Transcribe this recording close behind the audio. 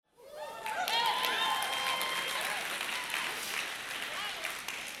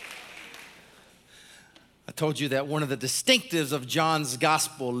told you that one of the distinctives of John's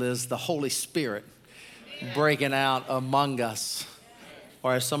gospel is the Holy Spirit breaking out among us.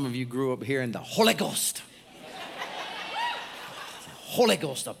 Or as some of you grew up hearing, the Holy Ghost. The Holy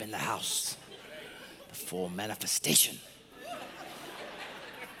Ghost up in the house. The full manifestation.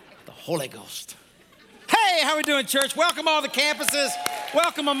 The Holy Ghost. Hey, how we doing, church? Welcome all the campuses.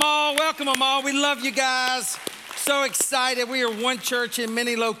 Welcome them all. Welcome them all. We love you guys. So excited. We are one church in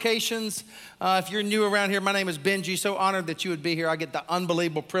many locations. If you're new around here, my name is Benji. So honored that you would be here. I get the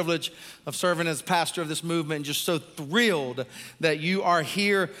unbelievable privilege of serving as pastor of this movement, and just so thrilled that you are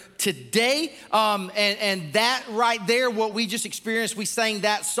here today. And that right there, what we just experienced, we sang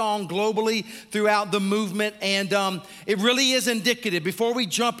that song globally throughout the movement, and it really is indicative. Before we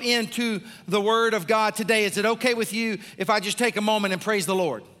jump into the Word of God today, is it okay with you if I just take a moment and praise the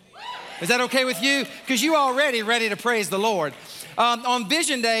Lord? Is that okay with you? Because you already ready to praise the Lord. On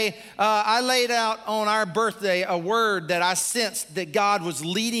Vision Day, I laid out on our birthday a word that I sensed that God was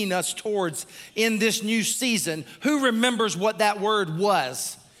leading us towards in this new season. Who remembers what that word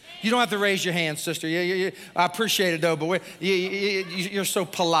was? You don't have to raise your hand, sister. I appreciate it though, but you're so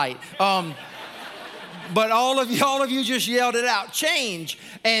polite. But all of you just yelled it out, change.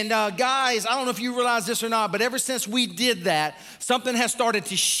 And guys, I don't know if you realize this or not, but ever since we did that, something has started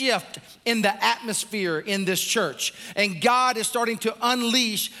to shift in the atmosphere in this church. And God is starting to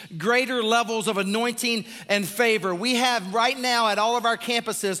unleash greater levels of anointing and favor. We have right now at all of our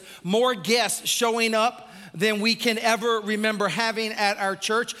campuses more guests showing up than we can ever remember having at our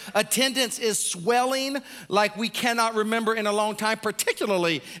church. Attendance is swelling like we cannot remember in a long time,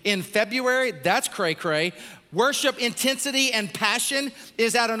 particularly in February. That's cray-cray. Worship intensity and passion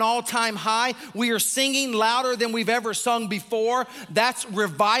is at an all-time high. We are singing louder than we've ever sung before. That's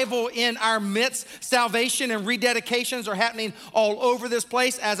revival in our midst. Salvation and rededications are happening all over this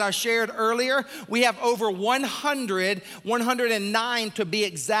place. As I shared earlier, we have over 109 to be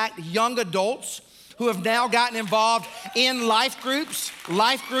exact, young adults who have now gotten involved in life groups.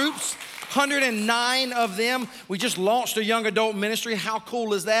 109 of them. We just launched a young adult ministry. How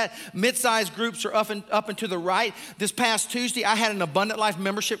cool is that? Mid-sized groups are up and to the right. This past Tuesday, I had an Abundant Life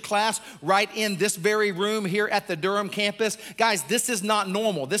membership class right in this very room here at the Durham campus. Guys, this is not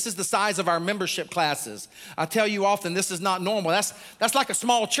normal. This is the size of our membership classes. I tell you often, this is not normal. That's like a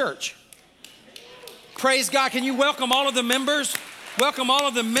small church. Praise God. Can you welcome all of the members? Welcome all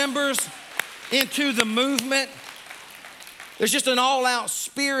of the members into the movement. There's just an all-out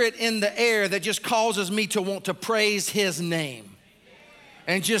spirit in the air that just causes me to want to praise His name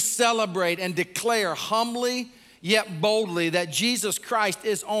and just celebrate and declare humbly yet boldly that Jesus Christ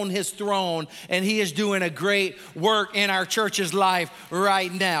is on His throne and He is doing a great work in our church's life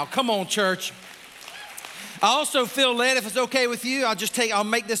right now. Come on, church. I also feel led, if it's okay with you, I'll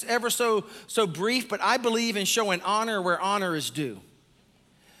make this ever so brief, but I believe in showing honor where honor is due.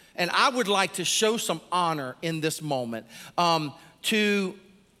 And I would like to show some honor in this moment to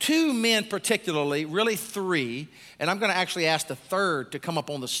two men particularly, really three, and I'm gonna actually ask the third to come up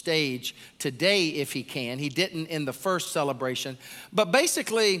on the stage today if he can. He didn't in the first celebration. But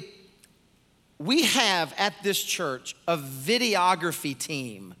basically, we have at this church a videography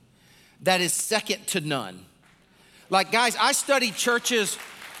team that is second to none. Like, guys, I study churches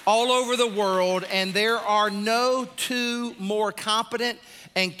all over the world, and there are no two more competent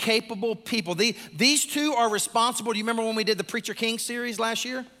and capable people. These two are responsible. Do you remember when we did the Preacher King series last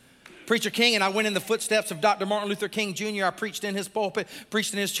year? Preacher King, and I went in the footsteps of Dr. Martin Luther King Jr. I preached in his pulpit,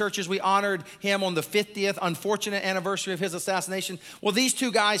 preached in his churches. We honored him on the 50th unfortunate anniversary of his assassination. Well, these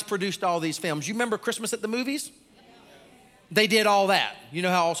two guys produced all these films. You remember Christmas at the Movies? They did all that. You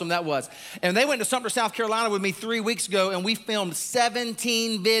know how awesome that was. And they went to Sumter, South Carolina with me 3 weeks ago, and we filmed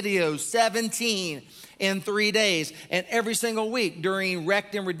 17 videos, 17 in 3 days. And every single week during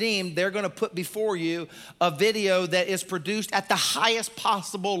Wrecked and Redeemed, they're gonna put before you a video that is produced at the highest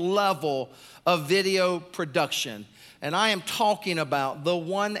possible level of video production. And I am talking about the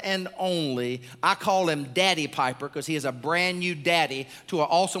one and only, I call him Daddy Piper because he is a brand new daddy to an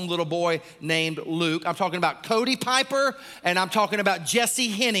awesome little boy named Luke. I'm talking about Cody Piper and I'm talking about Jesse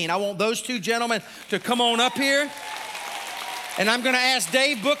Henning. I want those two gentlemen to come on up here. And I'm gonna ask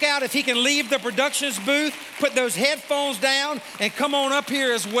Dave Bookout if he can leave the productions booth, put those headphones down and come on up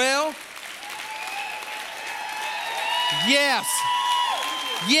here as well. Yes,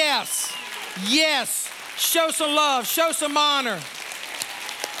 yes, yes. Show some love, show some honor.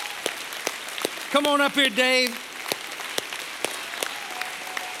 Come on up here, Dave.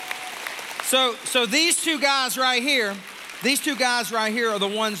 So these two guys right here are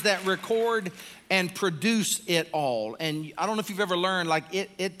the ones that record and produce it all. And I don't know if you've ever learned, like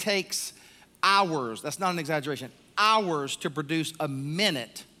it takes hours, that's not an exaggeration, hours to produce a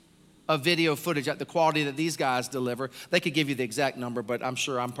minute of video footage at the quality that these guys deliver. They could give you the exact number, but I'm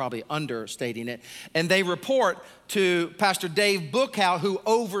sure I'm probably understating it. And they report to Pastor Dave Bookhout, who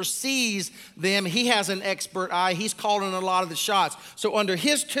oversees them. He has an expert eye. He's calling a lot of the shots. So under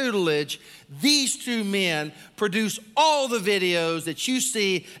his tutelage, these two men produce all the videos that you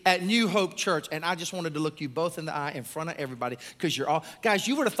see at New Hope Church. And I just wanted to look you both in the eye in front of everybody, because you're all, guys,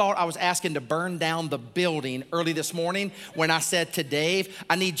 you would have thought I was asking to burn down the building early this morning when I said to Dave,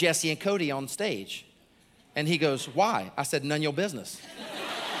 I need Jesse and Cody on stage. And he goes, why? I said, none your business.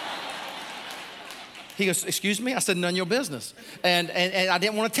 He goes, excuse me? I said, none your business. And I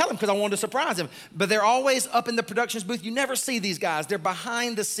didn't want to tell him because I wanted to surprise him. But they're always up in the productions booth. You never see these guys. They're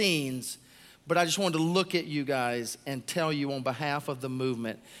behind the scenes. But I just wanted to look at you guys and tell you on behalf of the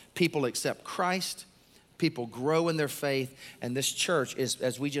movement, people accept Christ, people grow in their faith, and this church is,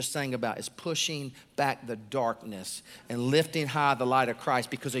 as we just sang about, is pushing back the darkness and lifting high the light of Christ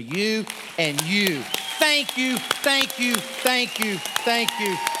because of you and you. Thank you, thank you, thank you, thank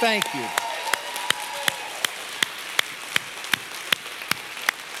you, thank you.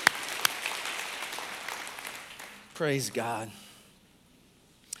 Praise God.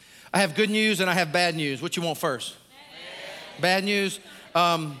 I have good news and I have bad news. What you want first? Bad news.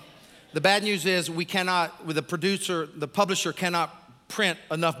 The bad news is the publisher cannot print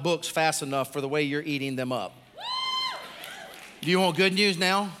enough books fast enough for the way you're eating them up. Do you want good news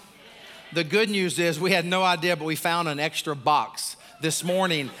now? The good news is we had no idea, but we found an extra box this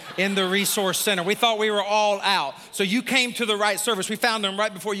morning in the resource center. We thought we were all out. So you came to the right service. We found them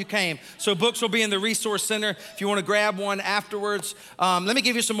right before you came. So books will be in the resource center if you want to grab one afterwards. Let me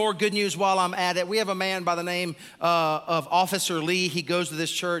give you some more good news while I'm at it. We have a man by the name of Officer Lee. He goes to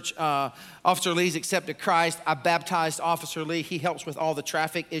this church. Officer Lee's accepted Christ. I baptized Officer Lee. He helps with all the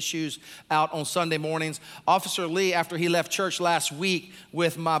traffic issues out on Sunday mornings. Officer Lee, after he left church last week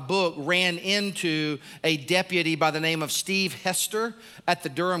with my book, ran into a deputy by the name of Steve Hester at the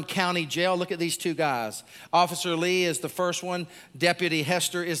Durham County Jail. Look at these two guys. Officer Lee is the first one. Deputy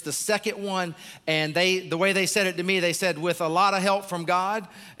Hester is the second one. And the way they said it to me, they said, with a lot of help from God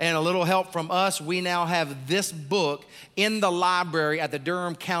and a little help from us, we now have this book in the library at the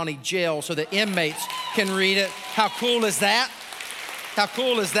Durham County Jail so the inmates can read it. How cool is that? How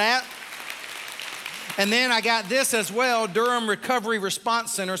cool is that? And then I got this as well, Durham Recovery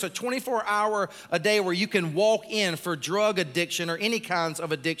Response Center. It's a 24-hour a day where you can walk in for drug addiction or any kinds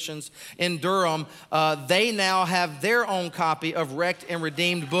of addictions in Durham. They now have their own copy of Wrecked and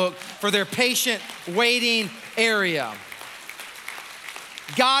Redeemed book for their patient waiting area.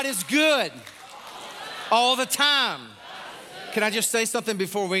 God is good all the time. Can I just say something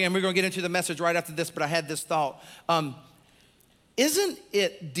before and we're going to get into the message right after this, but I had this thought. Isn't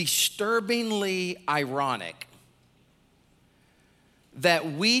it disturbingly ironic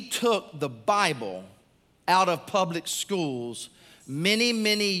that we took the Bible out of public schools many,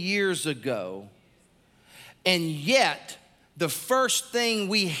 many years ago, and yet the first thing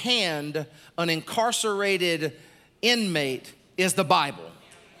we hand an incarcerated inmate is the Bible?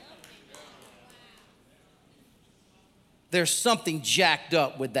 There's something jacked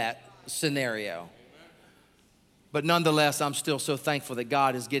up with that scenario. But nonetheless, I'm still so thankful that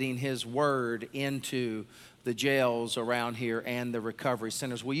God is getting his word into the jails around here and the recovery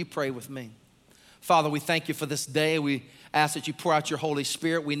centers. Will you pray with me? Father, we thank you for this day. We ask that you pour out your Holy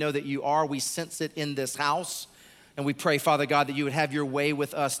Spirit. We know that you are. We sense it in this house. And we pray, Father God, that you would have your way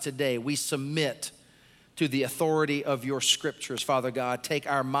with us today. We submit to the authority of your scriptures, Father God.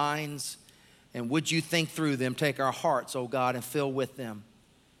 Take our minds and would you think through them? Take our hearts, oh God, and fill with them.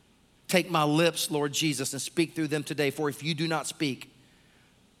 Take my lips, Lord Jesus, and speak through them today. For if you do not speak,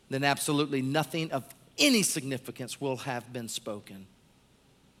 then absolutely nothing of any significance will have been spoken.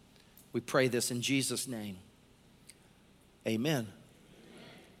 We pray this in Jesus' name. Amen.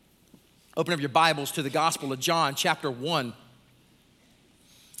 Open up your Bibles to the Gospel of John, chapter 1.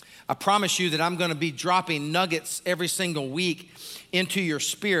 I promise you that I'm going to be dropping nuggets every single week into your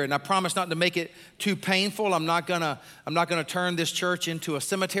spirit. And I promise not to make it too painful. I'm not going to turn this church into a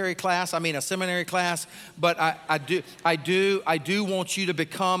seminary class, but I do want you to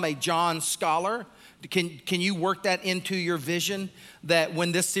become a John scholar. Can you work that into your vision that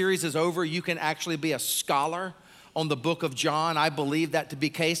when this series is over, you can actually be a scholar on the book of John. I believe that to be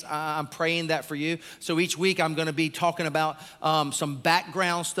the case. I'm praying that for you. So each week I'm going to be talking about some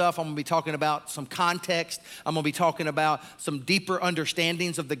background stuff. I'm going to be talking about some context. I'm going to be talking about some deeper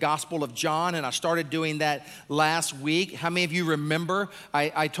understandings of the Gospel of John. And I started doing that last week. How many of you remember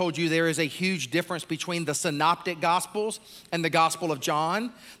I told you there is a huge difference between the Synoptic Gospels and the Gospel of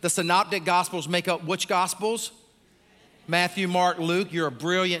John? The Synoptic Gospels make up which Gospels? Matthew, Mark, Luke. You're a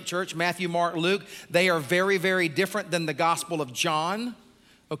brilliant church. Matthew, Mark, Luke. They are very, very different than the Gospel of John.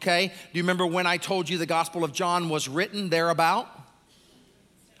 Okay? Do you remember when I told you the Gospel of John was written thereabout?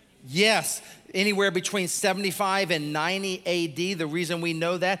 Yes. Anywhere between 75 and 90 AD. The reason we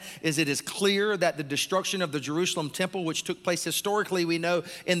know that is it is clear that the destruction of the Jerusalem temple, which took place historically, we know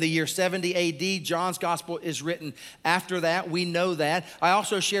in the year 70 AD, John's gospel is written after that. We know that. I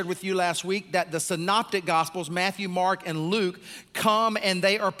also shared with you last week that the synoptic gospels, Matthew, Mark, and Luke, come and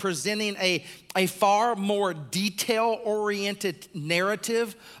they are presenting a far more detail-oriented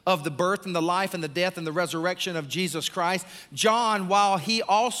narrative of the birth and the life and the death and the resurrection of Jesus Christ. John, while he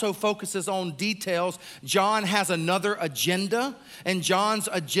also focuses on details, John has another agenda. And John's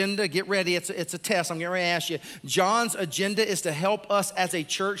agenda, get ready, it's a test. I'm getting ready to ask you. John's agenda is to help us as a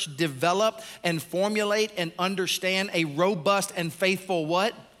church develop and formulate and understand a robust and faithful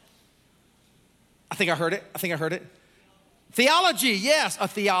what? I think I heard it. Theology, yes, a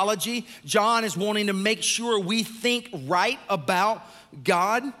theology. John is wanting to make sure we think right about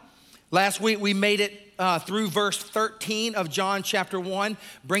God. Last week we made it through verse 13 of John chapter 1.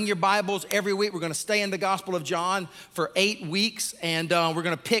 Bring your Bibles every week. We're going to stay in the Gospel of John for 8 weeks, and we're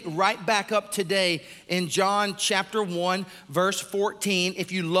going to pick right back up today in John chapter 1, verse 14.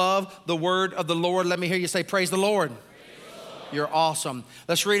 If you love the word of the Lord, let me hear you say, praise the Lord. Praise the Lord. You're awesome.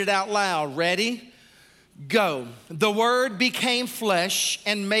 Let's read it out loud. Ready? Go. The Word became flesh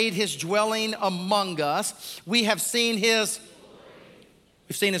and made his dwelling among us. We have seen his,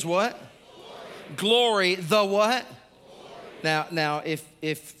 we've seen his what? Glory. The what? Now,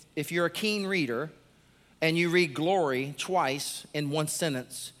 if you're a keen reader and you read glory twice in one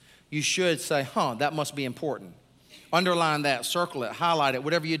sentence, you should say, that must be important. Underline that, circle it, highlight it,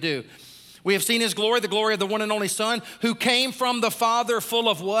 whatever you do. We have seen his glory, the glory of the one and only Son, who came from the Father full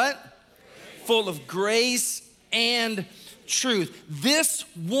of what? Full of grace and truth. This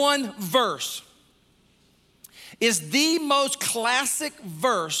one verse is the most classic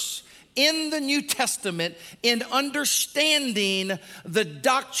verse in the New Testament in understanding the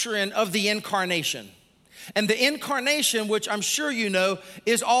doctrine of the incarnation. And the incarnation, which I'm sure you know,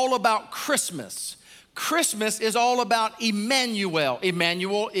 is all about Christmas. Christmas is all about Emmanuel.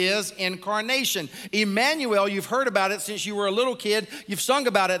 Emmanuel is incarnation. Emmanuel, you've heard about it since you were a little kid. You've sung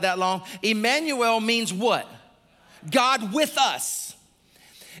about it that long. Emmanuel means what? God with us.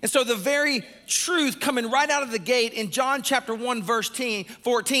 And so the very truth coming right out of the gate in John chapter 1, verse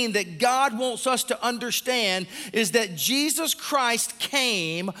 14, that God wants us to understand is that Jesus Christ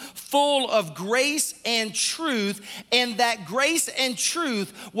came full of grace and truth, and that grace and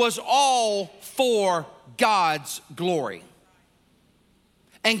truth was all for God's glory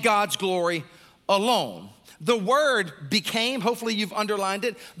and God's glory alone. The word became, hopefully you've underlined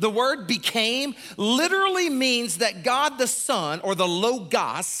it, the word became literally means that God the Son, or the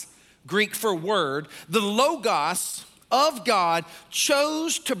Logos, Greek for word, the Logos of God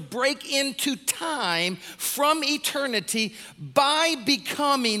chose to break into time from eternity by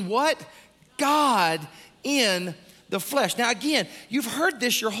becoming what? God in the flesh. Now again, you've heard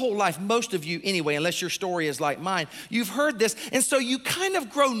this your whole life, most of you anyway, unless your story is like mine. You've heard this, and so you kind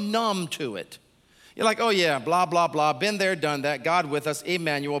of grow numb to it. You're like, oh yeah, blah, blah, blah, been there, done that, God with us,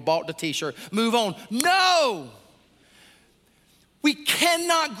 Emmanuel, bought the t-shirt, move on. No! We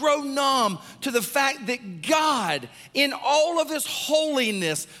cannot grow numb to the fact that God, in all of his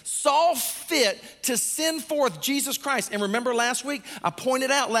holiness, saw fit to send forth Jesus Christ. And remember last week, I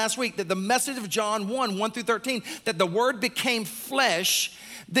pointed out last week that the message of John 1 through 13, that the word became flesh,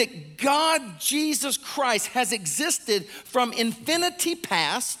 that God, Jesus Christ, has existed from infinity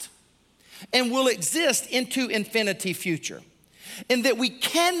past and will exist into infinity future. And that we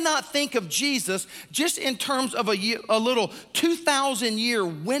cannot think of Jesus just in terms of a little 2,000 year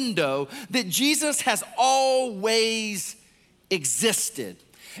window, that Jesus has always existed.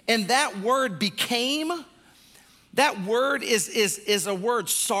 And that word became, that word is a word,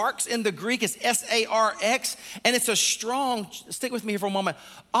 sarx in the Greek, it's S-A-R-X, and it's a strong, stick with me here for a moment,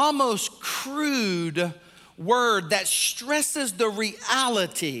 almost crude word that stresses the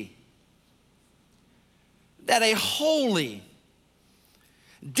reality that a holy,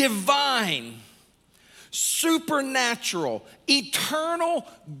 divine, supernatural, eternal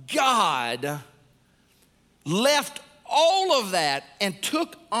God left all of that and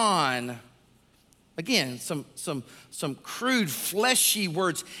took on, again, some crude, fleshy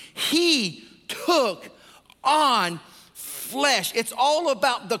words. He took on flesh. It's all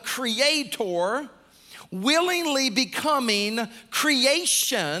about the Creator willingly becoming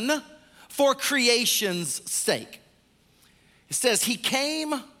creation for creation's sake. It says, he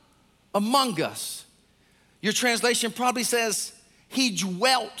came among us. Your translation probably says, he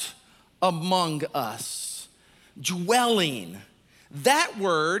dwelt among us. Dwelling. That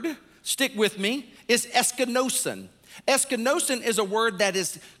word, stick with me, is eskenosin. Eskenosin is a word that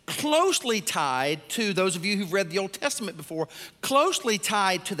is closely tied to, those of you who've read the Old Testament before, closely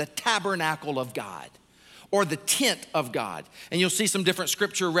tied to the tabernacle of God or the tent of God. And you'll see some different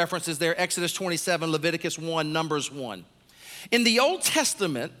scripture references there, Exodus 27, Leviticus 1, Numbers 1. In the Old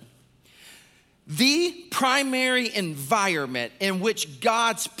Testament, the primary environment in which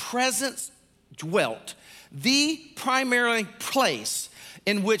God's presence dwelt, the primary place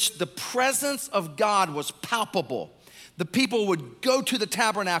in which the presence of God was palpable. The people would go to the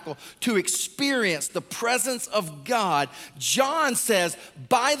tabernacle to experience the presence of God. John says,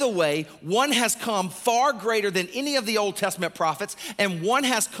 by the way, one has come far greater than any of the Old Testament prophets, and one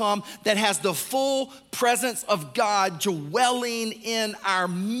has come that has the full presence of God dwelling in our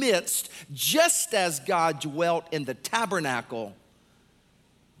midst, just as God dwelt in the tabernacle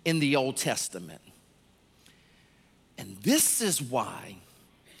in the Old Testament. And this is why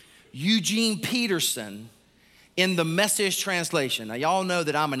Eugene Peterson, in the Message translation. Now, y'all know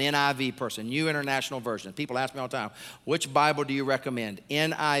that I'm an NIV person, New International Version. People ask me all the time, which Bible do you recommend?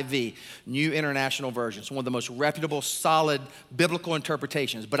 NIV, New International Version. It's one of the most reputable, solid biblical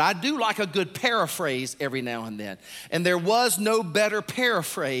interpretations. But I do like a good paraphrase every now and then. And there was no better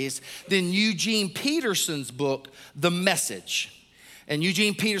paraphrase than Eugene Peterson's book, The Message. And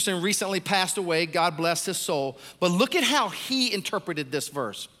Eugene Peterson recently passed away, God bless his soul. But look at how he interpreted this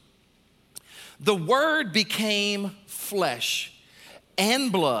verse. The Word became flesh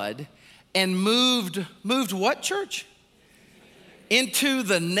and blood and moved what, church? Into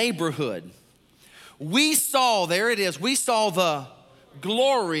the neighborhood. We saw, there it is, we saw the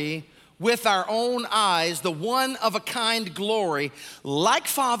glory with our own eyes, the one-of-a-kind glory, like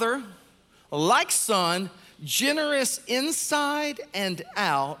Father, like Son, generous inside and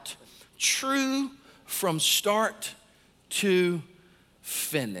out, true from start to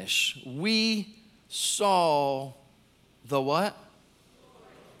finish. We saw the what?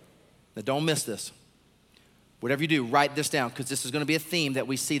 Now don't miss this. Whatever you do, write this down, because this is going to be a theme that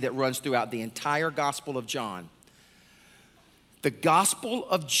we see that runs throughout the entire Gospel of John. The Gospel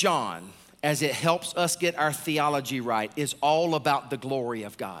of John, as it helps us get our theology right, is all about the glory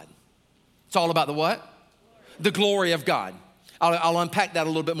of God. It's all about the what? The glory of God. I'll unpack that a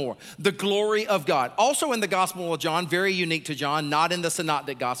little bit more. The glory of God. Also in the Gospel of John, very unique to John, not in the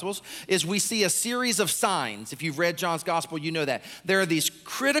Synoptic Gospels, is we see a series of signs. If you've read John's Gospel, you know that. There are these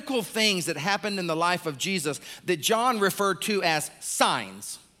critical things that happened in the life of Jesus that John referred to as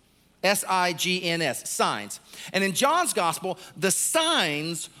signs. S-I-G-N-S, signs. And in John's Gospel, the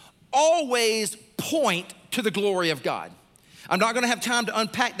signs always point to the glory of God. I'm not going to have time to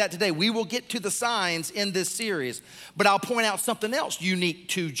unpack that today. We will get to the signs in this series, but I'll point out something else unique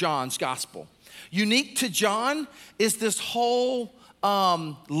to John's gospel. Unique to John is this whole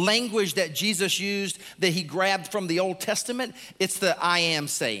language that Jesus used that he grabbed from the Old Testament. It's the I am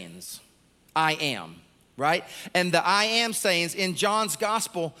sayings. I am, right? And the I am sayings in John's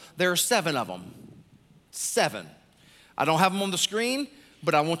gospel, there are 7 of them. 7. I don't have them on the screen,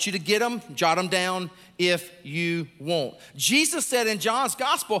 but I want you to get them, jot them down if you want. Jesus said in John's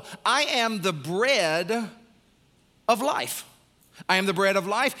gospel, I am the bread of life. I am the bread of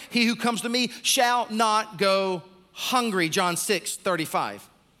life. He who comes to me shall not go hungry. John 6:35.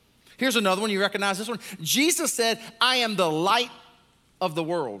 Here's another one. You recognize this one? Jesus said, I am the light of the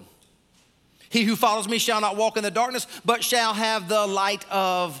world. He who follows me shall not walk in the darkness, but shall have the light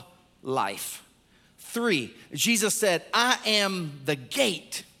of life. 3, Jesus said, I am the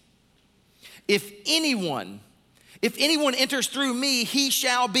gate. If anyone enters through me, he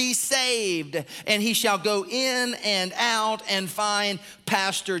shall be saved, and he shall go in and out and find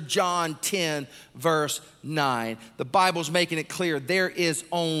pasture. John 10, verse 9. The Bible's making it clear there is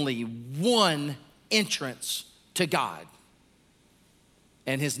only one entrance to God,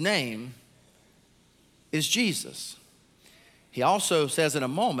 and his name is Jesus. He also says in a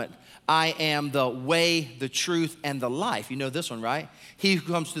moment, I am the way, the truth, and the life. You know this one, right? He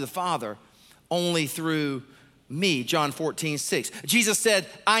who comes to the Father only through me. John 14:6. Jesus said,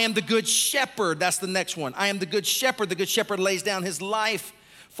 I am the good shepherd. That's the next one. I am the good shepherd. The good shepherd lays down his life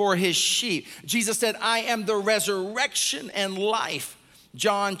for his sheep. Jesus said, I am the resurrection and life.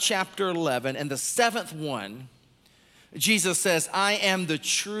 John chapter 11. And the seventh one, Jesus says, I am the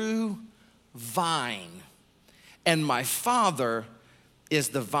true vine, and my Father is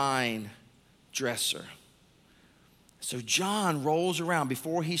the vine dresser. So John rolls around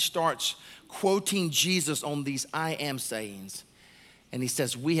before he starts quoting Jesus on these I am sayings. And he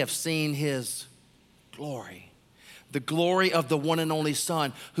says, we have seen his glory, the glory of the one and only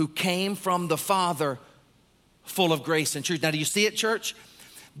Son who came from the Father, full of grace and truth. Now, do you see it, church?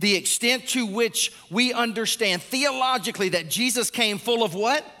 The extent to which we understand theologically that Jesus came full of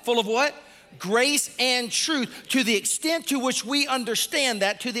what? Full of what? Grace and truth. To the extent to which we understand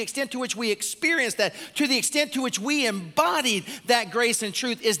that, to the extent to which we experience that, to the extent to which we embodied that grace and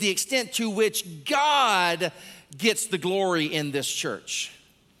truth is the extent to which God gets the glory in this church.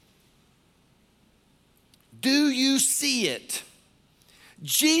 Do you see it?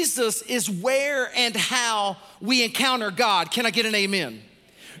 Jesus is where and how we encounter God. Can I get an amen?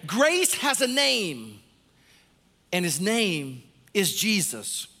 Grace has a name, and his name is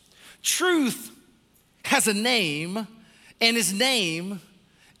Jesus. Truth has a name, and his name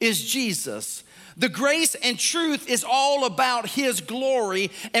is Jesus. The grace and truth is all about his glory.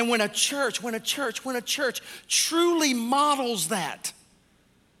 And when a church truly models that,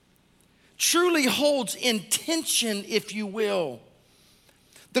 truly holds intention, if you will,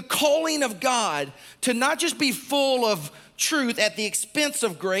 the calling of God to not just be full of truth at the expense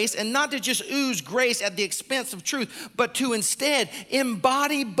of grace, and not to just ooze grace at the expense of truth, but to instead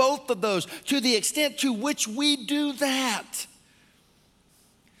embody both of those. To the extent to which we do that,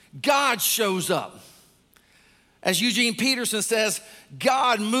 God shows up. As Eugene Peterson says,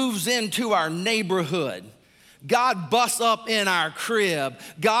 God moves into our neighborhood. God busts up in our crib.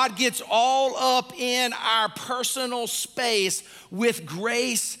 God gets all up in our personal space with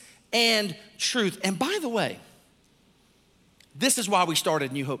grace and truth. And by the way, this is why we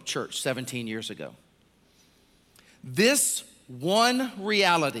started New Hope Church 17 years ago. This one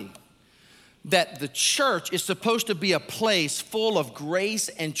reality, that the church is supposed to be a place full of grace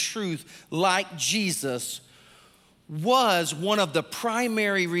and truth like Jesus, was one of the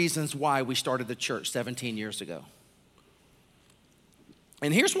primary reasons why we started the church 17 years ago.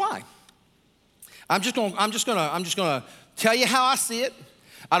 And here's why. I'm just gonna tell you how I see it.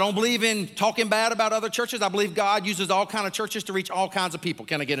 I don't believe in talking bad about other churches. I believe God uses all kinds of churches to reach all kinds of people.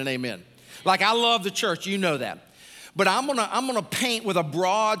 Can I get an amen? Like, I love the church, you know that. But I'm gonna paint with a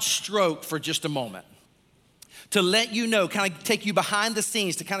broad stroke for just a moment to let you know, kind of take you behind the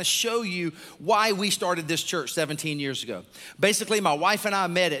scenes, to kind of show you why we started this church 17 years ago. Basically, my wife and I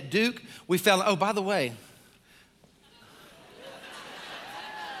met at Duke. We fell, oh, by the way,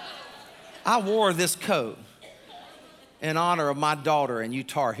 I wore this coat in honor of my daughter and you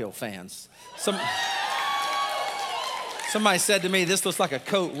Tar Heel fans. Somebody said to me, this looks like a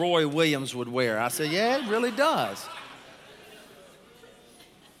coat Roy Williams would wear. I said, yeah, it really does.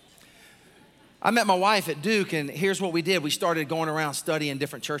 I met my wife at Duke, and here's what we did. We started going around studying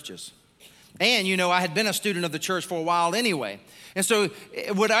different churches. And, you know, I had been a student of the church for a while anyway. And so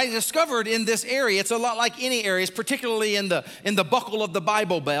what I discovered in this area, it's a lot like any areas, particularly in the buckle of the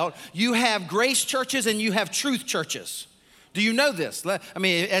Bible Belt. You have grace churches and you have truth churches. Do you know this? I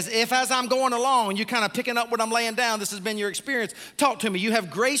mean, as I'm going along, you're kind of picking up what I'm laying down. This has been your experience. Talk to me. You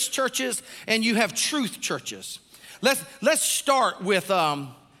have grace churches and you have truth churches. Let's start with,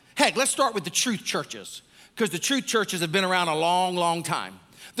 let's start with the truth churches, because the truth churches have been around a long, long time.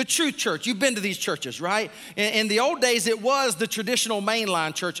 The truth church, you've been to these churches, right? In the old days, it was the traditional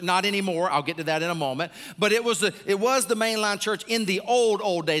mainline church. Not anymore. I'll get to that in a moment. But it was the mainline church in the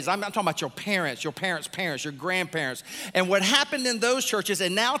old days. I'm talking about your parents' parents, your grandparents. And what happened in those churches,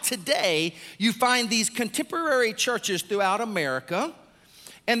 and now today, you find these contemporary churches throughout America.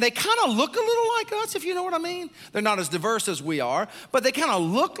 And they kind of look a little like us, if you know what I mean. They're not as diverse as we are, but they kind of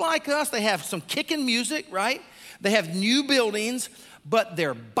look like us. They have some kicking music, right? They have new buildings, but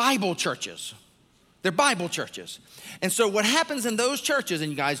they're Bible churches. They're Bible churches. And so what happens in those churches,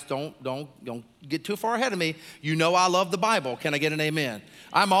 and you guys don't get too far ahead of me. You know I love the Bible. Can I get an amen?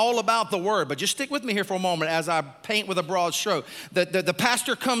 I'm all about the word, but just stick with me here for a moment as I paint with a broad stroke. The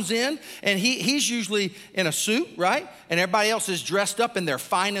pastor comes in, and he's usually in a suit, right? And everybody else is dressed up in their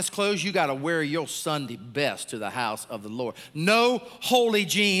finest clothes. You got to wear your Sunday best to the house of the Lord. No holy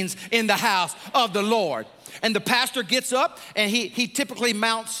jeans in the house of the Lord. And the pastor gets up, and he typically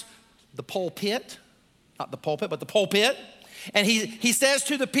mounts the pulpit. Not the pulpit, but the pulpit. And he says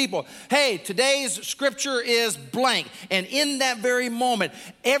to the people, hey, today's scripture is blank. And in that very moment,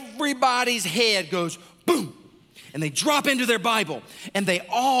 everybody's head goes boom. And they drop into their Bible, and they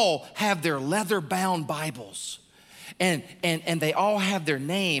all have their leather-bound Bibles. And they all have their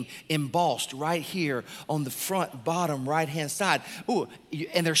name embossed right here on the front, bottom, right-hand side. Ooh,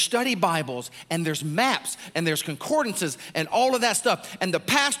 and there's study Bibles, and there's maps, and there's concordances, and all of that stuff. And the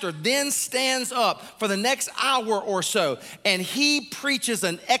pastor then stands up for the next hour or so, and he preaches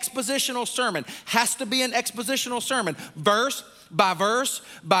an expositional sermon. Has to be an expositional sermon, verse by verse,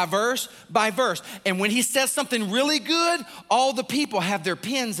 by verse, by verse. And when he says something really good, all the people have their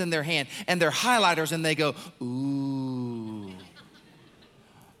pens in their hand and their highlighters, and they go, ooh,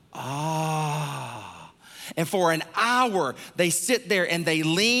 ah. And for an hour, they sit there and they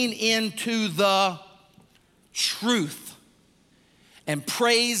lean into the truth and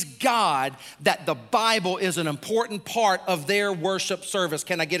praise God that the Bible is an important part of their worship service.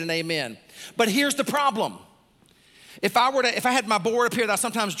 Can I get an amen? But here's the problem. If I had my board up here that I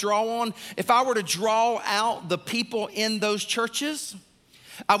sometimes draw on, if I were to draw out the people in those churches,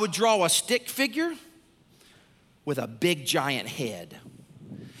 I would draw a stick figure with a big giant head.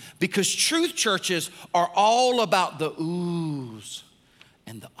 Because truth churches are all about the oohs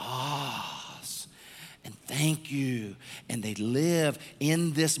and the ahs and thank you. And they live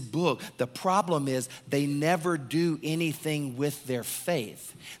in this book. The problem is they never do anything with their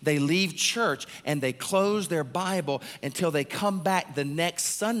faith. They leave church and they close their Bible until they come back the next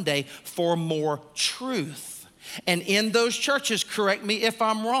Sunday for more truth. And in those churches, correct me if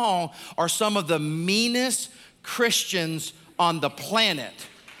I'm wrong, are some of the meanest Christians on the planet.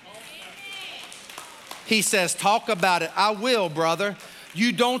 He says, talk about it. I will, brother.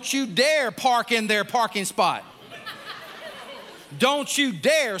 Don't you dare park in their parking spot. Don't you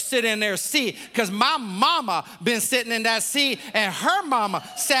dare sit in their seat, because my mama been sitting in that seat, and her mama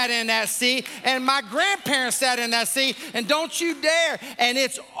sat in that seat, and my grandparents sat in that seat, and don't you dare. And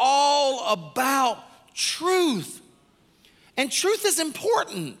it's all about truth. And truth is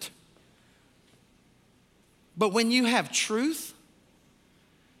important. But when you have truth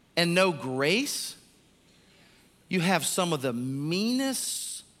and no grace, you have some of the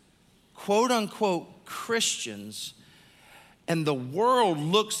meanest, quote unquote, Christians. And the world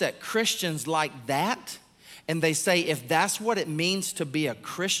looks at Christians like that, and they say, if that's what it means to be a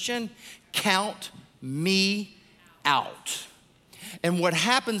Christian, count me out. And what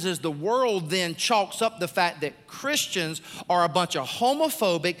happens is the world then chalks up the fact that Christians are a bunch of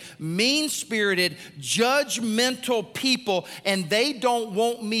homophobic, mean-spirited, judgmental people, and they don't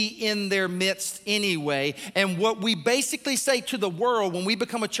want me in their midst anyway. And what we basically say to the world when we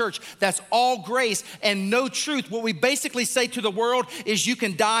become a church that's all grace and no truth, what we basically say to the world is you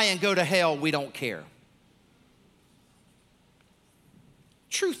can die and go to hell, we don't care.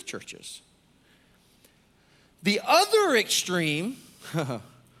 Truth churches. The other extreme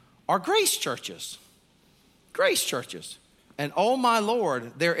are grace churches. Grace churches. And oh my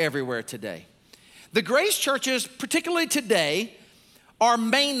Lord, they're everywhere today. The grace churches, particularly today, are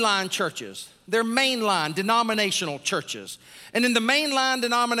mainline churches. They're mainline denominational churches. And in the mainline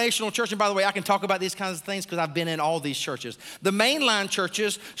denominational church, and by the way, I can talk about these kinds of things because I've been in all these churches. The mainline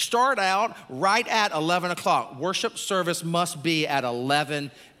churches start out right at 11 o'clock. Worship service must be at 11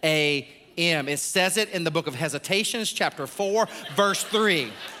 a.m. It says it in the book of Hesitations, chapter 4, verse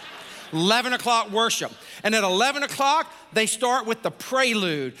 3. 11 o'clock worship. And at 11 o'clock, they start with the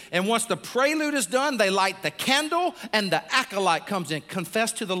prelude. And once the prelude is done, they light the candle and the acolyte comes in.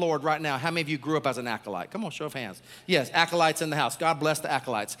 Confess to the Lord right now. How many of you grew up as an acolyte? Come on, show of hands. Yes, acolytes in the house. God bless the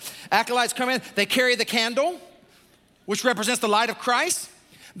acolytes. Acolytes come in, they carry the candle, which represents the light of Christ.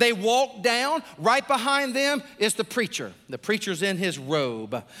 They walk down. Right behind them is the preacher. The preacher's in his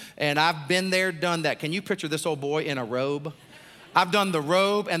robe. And I've been there, done that. Can you picture this old boy in a robe? I've done the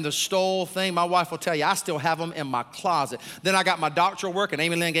robe and the stole thing. My wife will tell you, I still have them in my closet. Then I got my doctoral work, and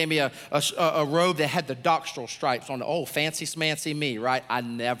Amy Lynn gave me a robe that had the doctoral stripes on it. Oh, fancy smancy me, right? I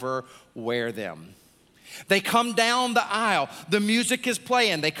never wear them. They come down the aisle. The music is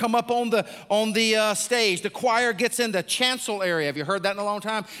playing. They come up on the stage. The choir gets in the chancel area. Have you heard that in a long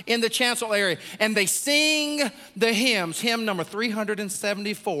time? In the chancel area. And they sing the hymns. Hymn number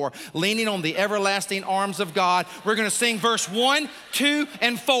 374, Leaning on the Everlasting Arms of God. We're going to sing verse 1, 2,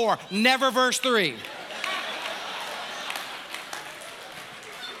 and 4. Never verse 3.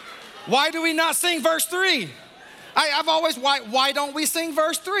 Why do we not sing verse 3? I've always, why don't we sing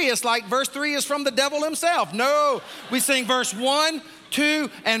verse 3? It's like verse 3 is from the devil himself. No, we sing verse 1, 2,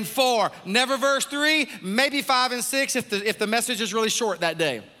 and 4. Never verse 3, maybe 5 and 6 if the message is really short that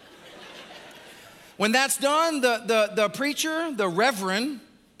day. When that's done, the preacher, the reverend,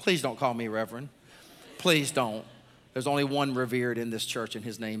 please don't call me reverend. Please don't. There's only one revered in this church, and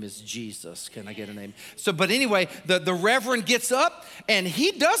his name is Jesus. Can I get a name? So, but anyway, the reverend gets up, and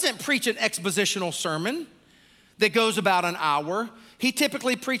he doesn't preach an expositional sermon that goes about an hour. He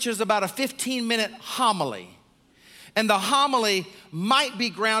typically preaches about a 15-minute homily. And the homily might be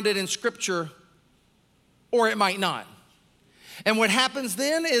grounded in scripture, or it might not. And what happens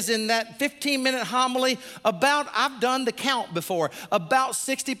then is in that 15-minute homily, I've done the count before, about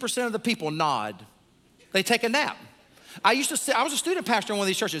 60% of the people nod. They take a nap. I was a student pastor in one of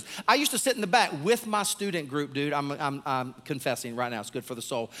these churches. I used to sit in the back with my student group, dude. I'm confessing right now. It's good for the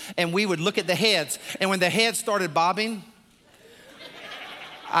soul. And we would look at the heads. And when the heads started bobbing,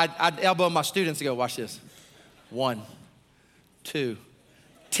 I'd elbow my students and go, watch this. 1, 2,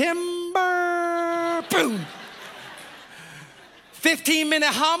 timber, boom. 15-minute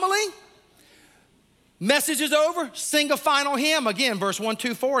homily. Message is over, sing a final hymn. Again, verse 1,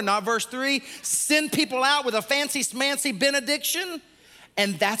 2, 4, not verse 3. Send people out with a fancy smancy benediction.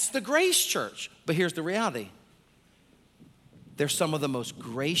 And that's the Grace Church. But here's the reality. They're some of the most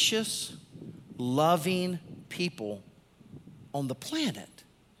gracious, loving people on the planet.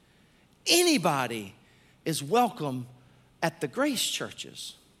 Anybody is welcome at the Grace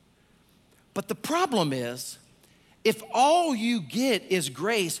Churches. But the problem is, if all you get is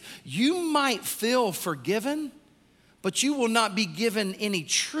grace, you might feel forgiven, but you will not be given any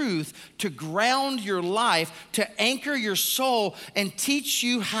truth to ground your life, to anchor your soul, and teach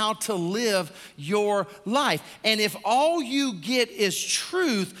you how to live your life. And if all you get is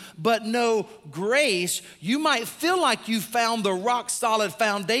truth, but no grace, you might feel like you found the rock solid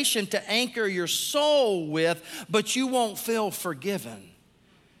foundation to anchor your soul with, but you won't feel forgiven,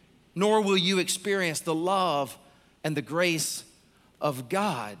 nor will you experience the love and the grace of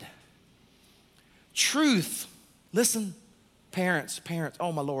God. Truth, listen, parents,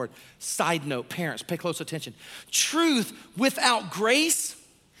 oh my Lord. Side note, parents, pay close attention. Truth without grace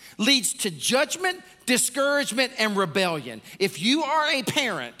leads to judgment, discouragement, and rebellion. If you are a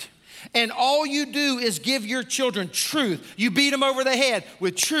parent and all you do is give your children truth, you beat them over the head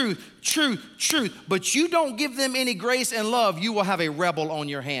with truth, but you don't give them any grace and love, you will have a rebel on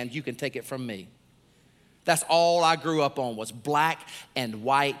your hand. You can take it from me. That's all I grew up on was black and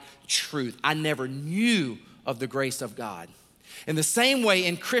white truth. I never knew of the grace of God. In the same way,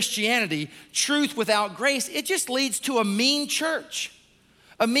 in Christianity, truth without grace, it just leads to a mean church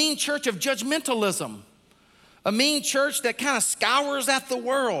of judgmentalism, a mean church that kind of scours at the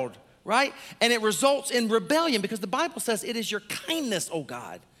world, right? And it results in rebellion because the Bible says it is your kindness, oh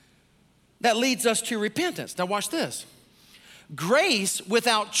God, that leads us to repentance. Now watch this. Grace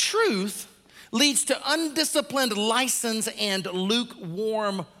without truth leads to undisciplined license and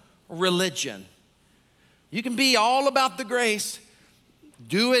lukewarm religion. You can be all about the grace.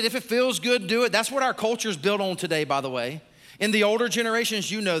 Do it if it feels good, do it. That's what our culture is built on today, by the way. In the older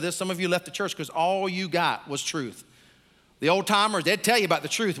generations, you know this. Some of you left the church because all you got was truth. The old timers, they'd tell you about the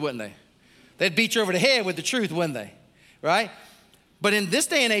truth, wouldn't they? They'd beat you over the head with the truth, wouldn't they? Right? But in this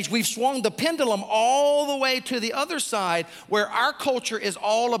day and age, we've swung the pendulum all the way to the other side where our culture is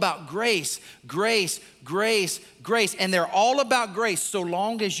all about grace. And they're all about grace so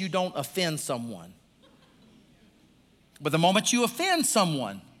long as you don't offend someone. But the moment you offend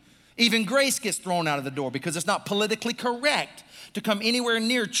someone, even grace gets thrown out of the door because it's not politically correct to come anywhere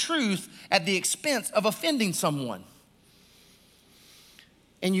near truth at the expense of offending someone.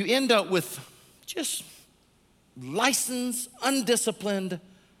 And you end up with just licensed, undisciplined,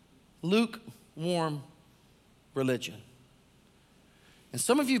 lukewarm religion. And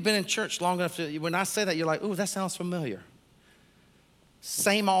some of you have been in church long enough to, when I say that, you're like, ooh, that sounds familiar.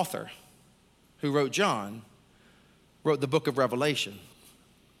 Same author who wrote John wrote the book of Revelation.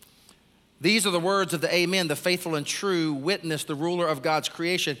 These are the words of the Amen, the faithful and true witness, the ruler of God's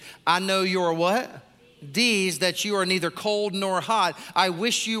creation. I know your what? Deeds, that you are neither cold nor hot. I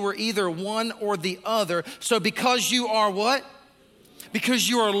wish you were either one or the other. So because you are what? Because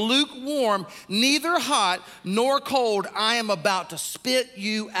you are lukewarm, neither hot nor cold, I am about to spit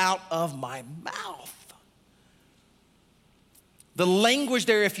you out of my mouth. The language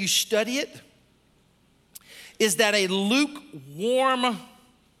there, if you study it, is that a lukewarm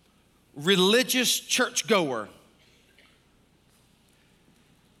religious churchgoer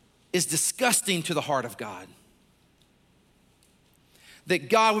is disgusting to the heart of God. That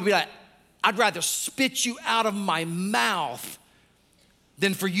God would be like, I'd rather spit you out of my mouth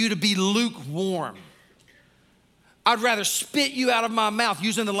than for you to be lukewarm. I'd rather spit you out of my mouth,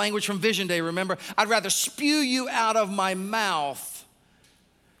 using the language from Vision Day, remember? I'd rather spew you out of my mouth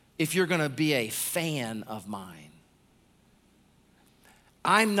if you're gonna be a fan of mine.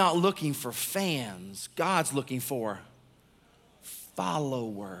 I'm not looking for fans. God's looking for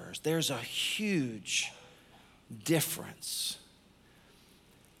followers. There's a huge difference.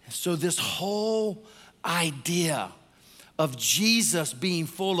 So this whole idea of Jesus being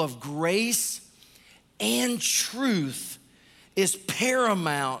full of grace and truth is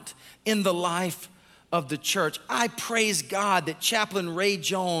paramount in the life of the church. I praise God that Chaplain Ray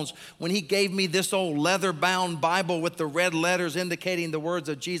Jones, when he gave me this old leather-bound Bible with the red letters indicating the words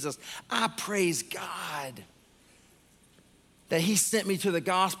of Jesus, I praise God that he sent me to the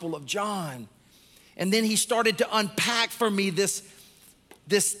Gospel of John. And then he started to unpack for me this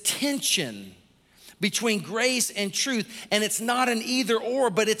tension between grace and truth. And it's not an either or,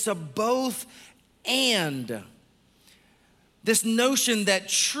 but it's a both and. This notion that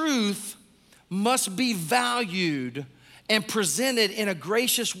truth must be valued and presented in a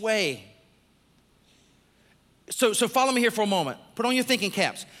gracious way. So follow me here for a moment. Put on your thinking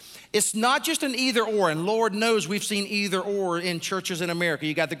caps. It's not just an either or, and Lord knows we've seen either or in churches in America.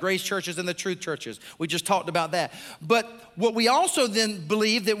 You got the grace churches and the truth churches. We just talked about that. But what we also then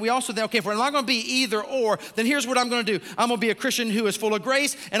believe that okay, if we're not going to be either or, then here's what I'm going to do. I'm going to be a Christian who is full of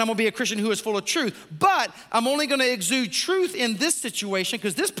grace, and I'm going to be a Christian who is full of truth. But I'm only going to exude truth in this situation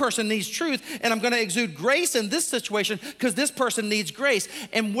because this person needs truth, and I'm going to exude grace in this situation because this person needs grace.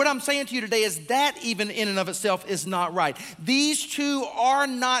 And what I'm saying to you today is that even in and of itself is not right. These two are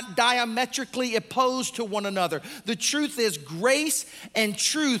not diametrically opposed to one another. The truth is grace and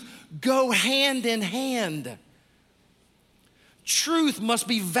truth go hand in hand. Truth must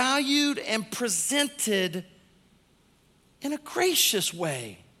be valued and presented in a gracious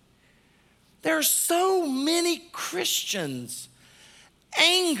way. There are so many Christians,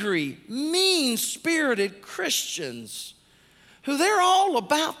 angry, mean-spirited Christians, who they're all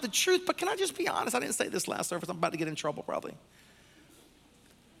about the truth. But can I just be honest? I didn't say this last service. I'm about to get in trouble probably.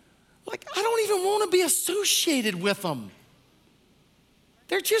 Like, I don't even want to be associated with them.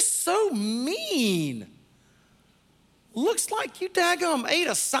 They're just so mean. Looks like you daggum ate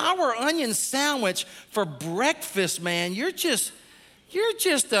a sour onion sandwich for breakfast, man. You're an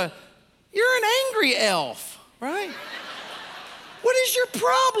angry elf, right? What is your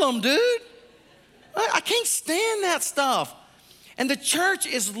problem, dude? I can't stand that stuff. And the church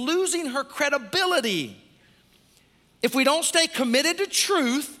is losing her credibility. If we don't stay committed to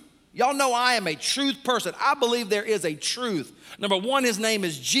truth, y'all know I am a truth person. I believe there is a truth. Number one, his name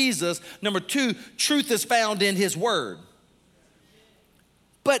is Jesus. Number two, truth is found in his word.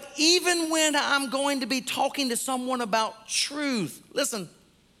 But even when I'm going to be talking to someone about truth, listen,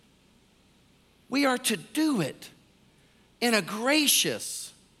 we are to do it in a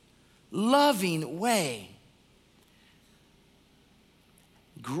gracious, loving way.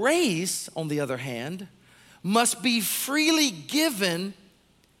 Grace, on the other hand, must be freely given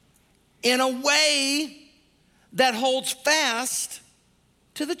in a way that holds fast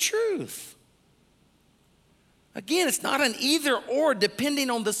to the truth. Again, it's not an either or depending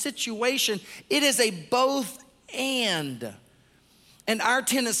on the situation. It is a both and. And our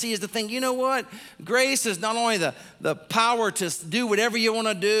tendency is to think, you know what? Grace is not only the power to do whatever you want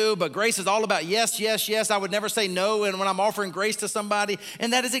to do, but grace is all about yes, yes, yes. I would never say no when I'm offering grace to somebody.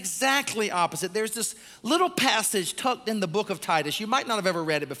 And that is exactly opposite. There's this little passage tucked in the book of Titus. You might not have ever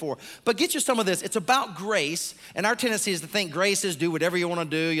read it before, but get you some of this. It's about grace. And our tendency is to think grace is do whatever you want to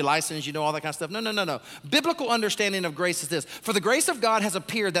do, your license, you know, all that kind of stuff. No. Biblical understanding of grace is this. For the grace of God has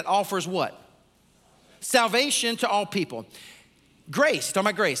appeared that offers what? Salvation to all people. Grace, talking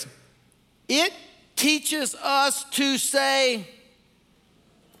about grace. It teaches us to say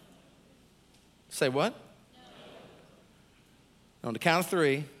what? No. On the count of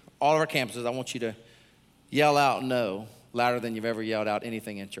three, all of our campuses, I want you to yell out no louder than you've ever yelled out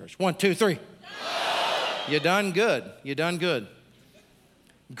anything in church. 1, 2, 3. No. You done good. You done good.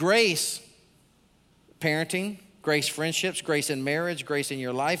 Grace, parenting, grace friendships, grace in marriage, grace in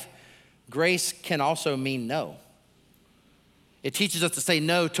your life. Grace can also mean no. It teaches us to say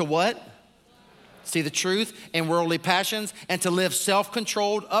no to what? See the truth and worldly passions, and to live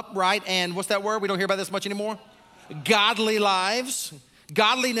self-controlled, upright, and what's that word? We don't hear about this much anymore. Godly lives.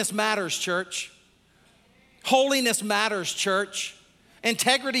 Godliness matters, church. Holiness matters, church.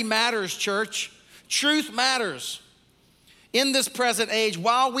 Integrity matters, church. Truth matters. In this present age,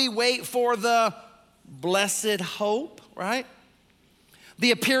 while we wait for the blessed hope, right?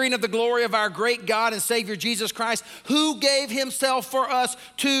 The appearing of the glory of our great God and Savior Jesus Christ, who gave himself for us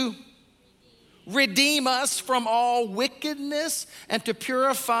to redeem us from all wickedness and to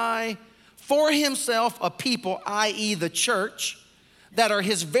purify for himself a people, i.e. the church, that are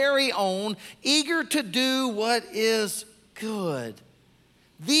his very own, eager to do what is good.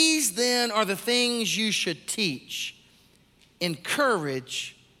 These then are the things you should teach,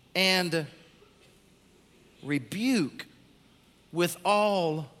 encourage, and rebuke with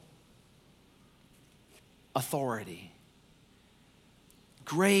all authority.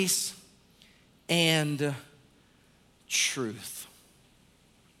 Grace and truth.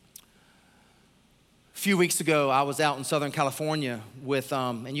 A few weeks ago, I was out in Southern California with,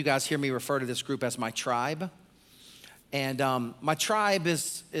 and you guys hear me refer to this group as my tribe. And my tribe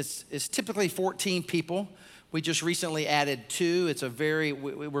is typically 14 people. We just recently added 2.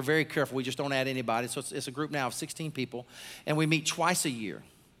 We're very careful. We just don't add anybody. So it's a group now of 16 people. And we meet twice a year.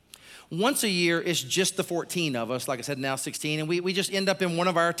 Once a year, it's just the 14 of us, like I said, now 16, and we just end up in one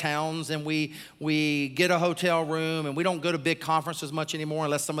of our towns, and we get a hotel room, and we don't go to big conferences much anymore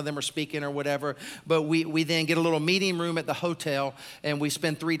unless some of them are speaking or whatever, but we then get a little meeting room at the hotel, and we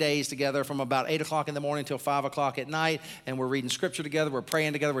spend 3 days together from about 8 o'clock in the morning till 5 o'clock at night, and we're reading scripture together, we're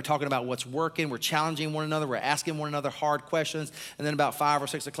praying together, we're talking about what's working, we're challenging one another, we're asking one another hard questions, and then about 5 or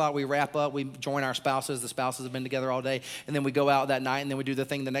 6 o'clock, we wrap up, we join our spouses, the spouses have been together all day, and then we go out that night, and then we do the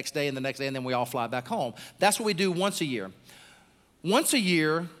thing the next day, and the next day, and then we all fly back home. That's what we do once a year. Once a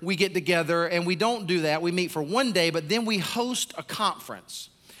year, we get together, and we don't do that. We meet for one day, but then we host a conference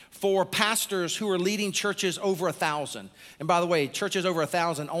for pastors who are leading churches over 1,000. And by the way, churches over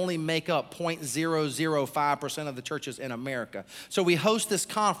 1,000 only make up 0.005% of the churches in America. So we host this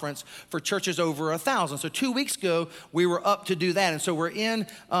conference for churches over 1,000. So 2 weeks ago, we were up to do that. And so we're in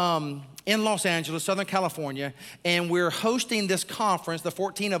Los Angeles, Southern California, and we're hosting this conference. The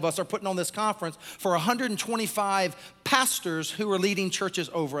 14 of us are putting on this conference for 125 pastors who are leading churches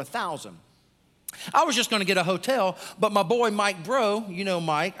over 1,000. I was just going to get a hotel, but my boy Mike Bro, you know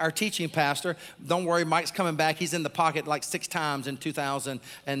Mike, our teaching pastor, don't worry, Mike's coming back. He's in the pocket like 6 times in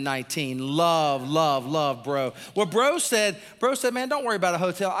 2019. Love, Bro. Well, Bro said, man, don't worry about a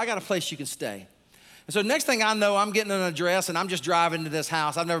hotel. I got a place you can stay. And so next thing I know, I'm getting an address, and I'm just driving to this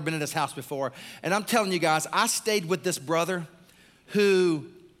house. I've never been in this house before. And I'm telling you guys, I stayed with this brother who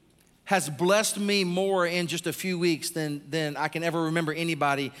has blessed me more in just a few weeks than I can ever remember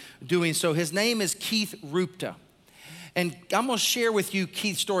anybody doing so. His name is Keith Rupta. And I'm going to share with you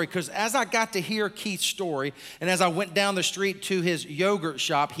Keith's story, because as I got to hear Keith's story, and as I went down the street to his yogurt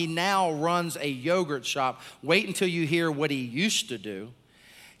shop, he now runs a yogurt shop. Wait until you hear what he used to do.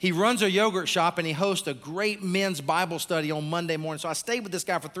 He runs a yogurt shop, and he hosts a great men's Bible study on Monday morning. So I stayed with this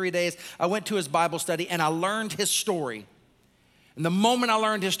guy for 3 days. I went to his Bible study, and I learned his story. And the moment I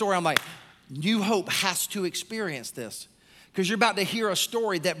learned his story, I'm like, New Hope has to experience this, because you're about to hear a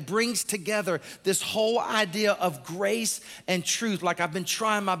story that brings together this whole idea of grace and truth, like I've been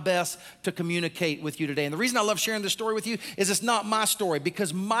trying my best to communicate with you today. And the reason I love sharing this story with you is it's not my story,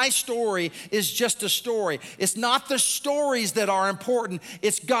 because my story is just a story. It's not the stories that are important.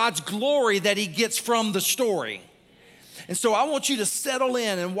 It's God's glory that he gets from the story. And so I want you to settle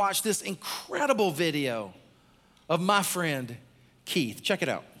in and watch this incredible video of my friend Keith. Check it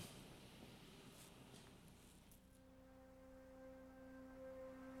out.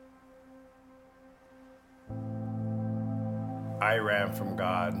 I ran from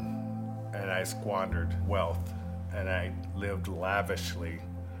God, and I squandered wealth, and I lived lavishly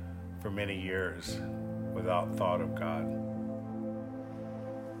for many years without thought of God.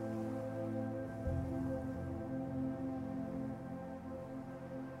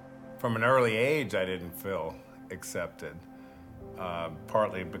 From an early age, I didn't feel accepted,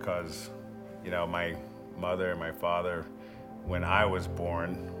 partly because, my mother and my father, when I was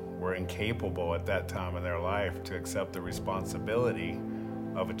born, were incapable at that time in their life to accept the responsibility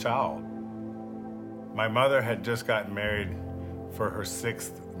of a child. My mother had just gotten married for her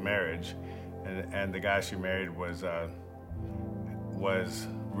 6th marriage, and the guy she married was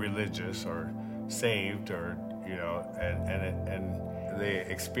religious or saved, or and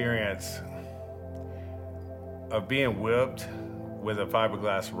the experience of being whipped with a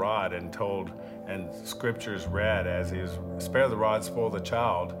fiberglass rod and told, and scriptures read as is, spare the rod, spoil the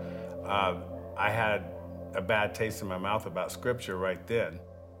child. I had a bad taste in my mouth about scripture right then.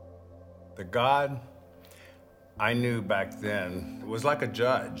 The God I knew back then was like a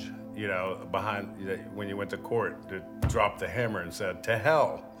judge, behind, when you went to court, to drop the hammer and said, to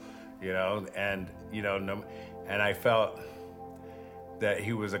hell, and I felt that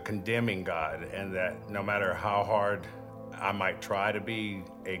he was a condemning God, and that no matter how hard I might try to be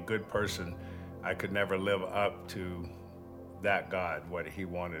a good person, I could never live up to that God, what he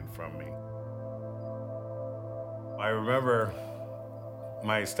wanted from me. I remember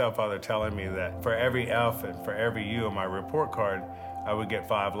my stepfather telling me that for every F and for every U on my report card, I would get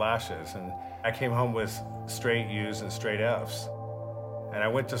 5 lashes. And I came home with straight U's and straight F's. And I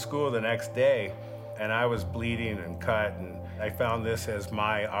went to school the next day, and I was bleeding and cut, and I found this as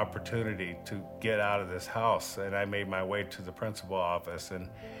my opportunity to get out of this house. And I made my way to the principal office, and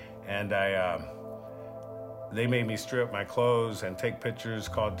they made me strip my clothes and take pictures,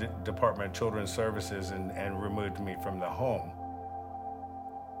 called Department of Children's Services, and removed me from the home.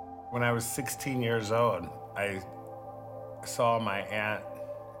 When I was 16 years old, I saw my aunt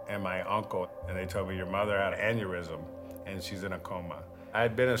and my uncle, and they told me, your mother had an aneurysm and she's in a coma. I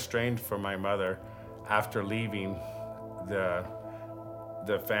had been estranged from my mother after leaving the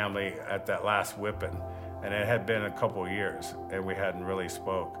family at that last whipping, and it had been a couple years and we hadn't really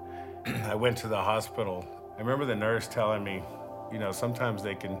spoke. I went to the hospital. I remember the nurse telling me, sometimes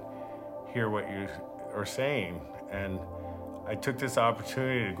they can hear what you are saying, and I took this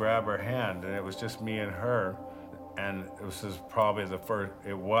opportunity to grab her hand, and it was just me and her. And it was probably the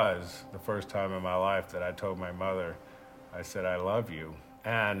first time in my life that I told my mother, I said, I love you.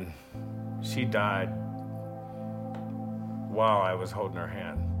 And she died while I was holding her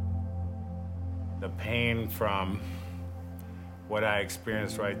hand. The pain from what I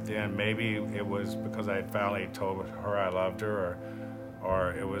experienced right then, maybe it was because I had finally told her I loved her,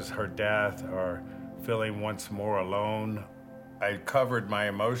 or it was her death, or feeling once more alone. I covered my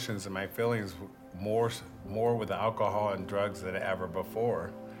emotions and my feelings more with alcohol and drugs than ever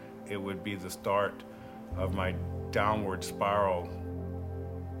before. It would be the start of my downward spiral.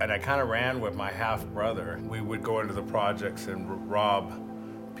 And I kind of ran with my half brother. We would go into the projects and rob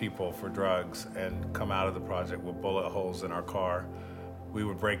people for drugs and come out of the project with bullet holes in our car. We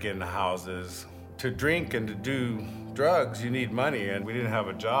would break into houses. To drink and to do drugs, you need money, and we didn't have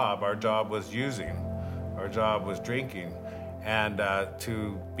a job. Our job was using. Our job was drinking. And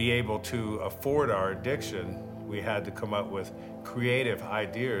to be able to afford our addiction, we had to come up with creative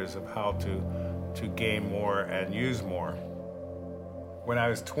ideas of how to gain more and use more. When I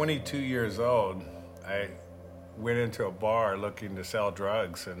was 22 years old, I went into a bar looking to sell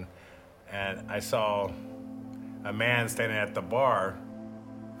drugs, and I saw a man standing at the bar.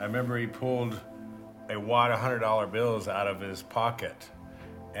 I remember he pulled a wad of $100 bills out of his pocket,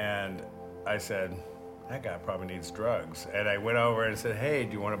 and I said, that guy probably needs drugs. And I went over and said, hey,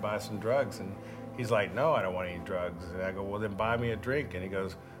 do you want to buy some drugs? And he's like, no, I don't want any drugs. And I go, well, then buy me a drink. And he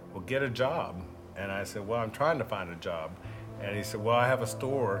goes, well, get a job. And I said, well, I'm trying to find a job. And he said, well, I have a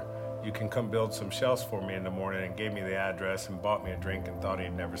store. You can come build some shelves for me in the morning, and gave me the address and bought me a drink and thought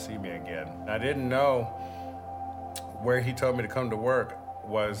he'd never see me again. I didn't know where he told me to come to work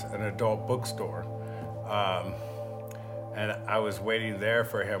was an adult bookstore. And I was waiting there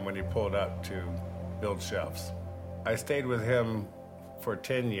for him when he pulled up to build shelves. I stayed with him for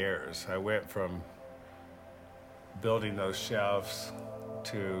 10 years. I went from building those shelves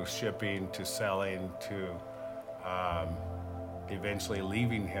to shipping to selling to eventually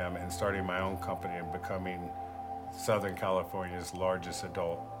leaving him and starting my own company and becoming Southern California's largest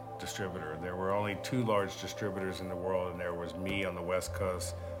adult distributor. There were only 2 large distributors in the world, and there was me on the West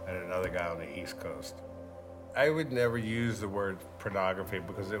Coast and another guy on the East Coast. I would never use the word pornography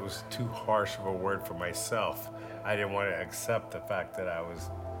because it was too harsh of a word for myself. I didn't want to accept the fact that I was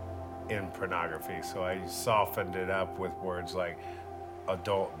in pornography, so I softened it up with words like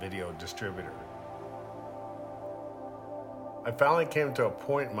adult video distributor. I finally came to a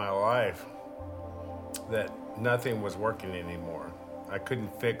point in my life that nothing was working anymore. I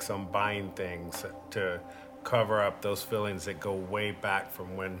couldn't fix on buying things to cover up those feelings that go way back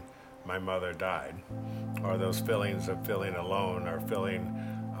from when my mother died, or those feelings of feeling alone or feeling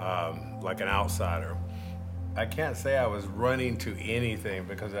like an outsider. I can't say I was running to anything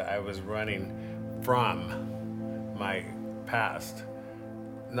because I was running from my past,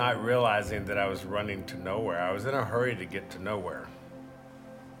 not realizing that I was running to nowhere. I was in a hurry to get to nowhere.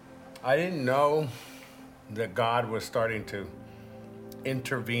 I didn't know that God was starting to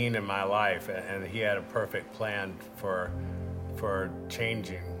intervene in my life, and he had a perfect plan for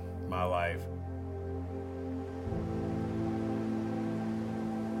changing my life.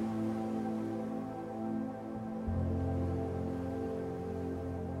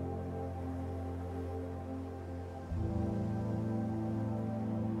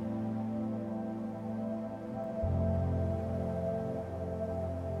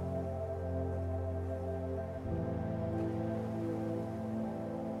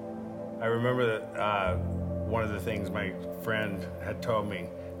 I remember that one of the things my friend had told me,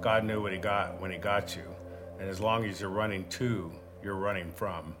 God knew what he got when he got you. And as long as you're running to, you're running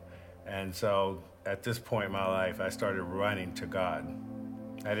from. And so at this point in my life, I started running to God.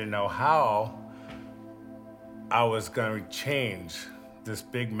 I didn't know how I was going to change this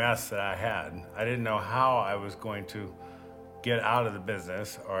big mess that I had. I didn't know how I was going to get out of the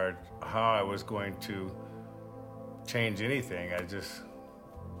business or how I was going to change anything.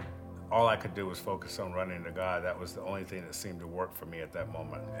 All I could do was focus on running to God. That was the only thing that seemed to work for me at that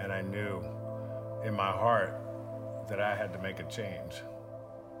moment. And I knew in my heart that I had to make a change.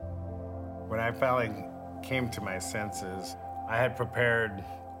 When I finally came to my senses, I had prepared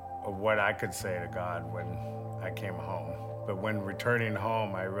what I could say to God when I came home. But when returning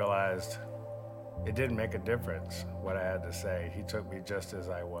home, I realized it didn't make a difference what I had to say. He took me just as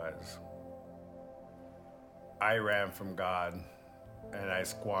I was. I ran from God, and I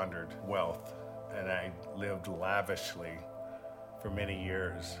squandered wealth, and I lived lavishly for many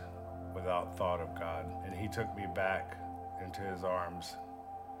years without thought of God. And he took me back into his arms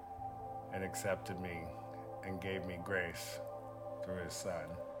and accepted me and gave me grace through his son.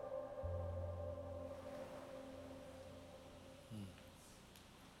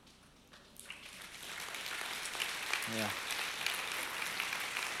 Yeah.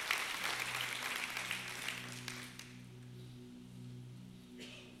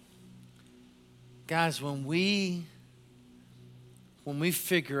 Guys, when we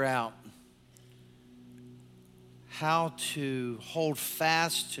figure out how to hold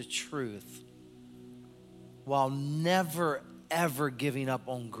fast to truth while never, ever giving up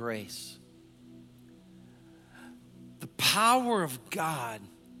on grace, the power of God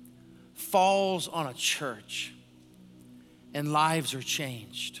falls on a church and lives are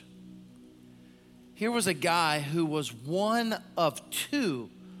changed. Here was a guy who was one of two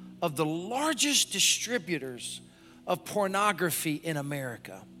of the largest distributors of pornography in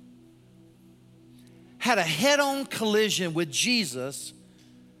America. Had a head-on collision with Jesus,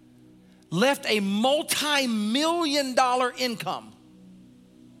 left a multi-million-dollar income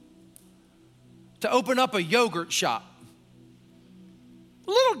to open up a yogurt shop. A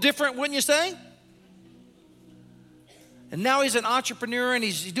little different, wouldn't you say? And now he's an entrepreneur and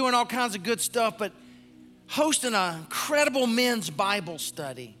he's doing all kinds of good stuff, but hosting an incredible men's Bible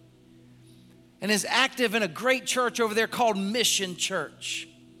study. And is active in a great church over there called Mission Church.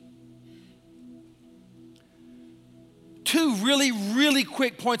 Two really, really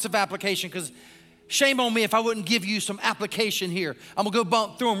quick points of application, because shame on me if I wouldn't give you some application here. I'm gonna go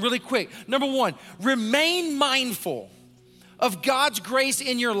bump through them really quick. Number one, remain mindful of God's grace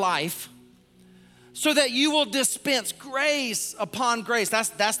in your life so that you will dispense grace upon grace.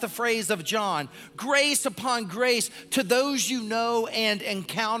 That's the phrase of John. Grace upon grace to those you know and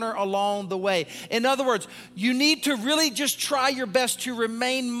encounter along the way. In other words, you need to really just try your best to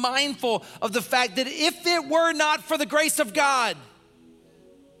remain mindful of the fact that if it were not for the grace of God,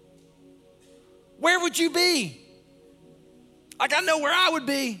 where would you be? Like, I know where I would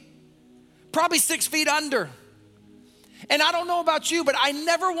be. Probably 6 feet under. And I don't know about you, but I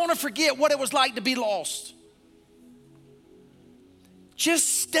never want to forget what it was like to be lost.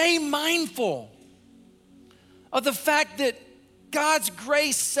 Just stay mindful of the fact that God's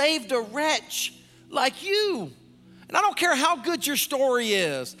grace saved a wretch like you. And I don't care how good your story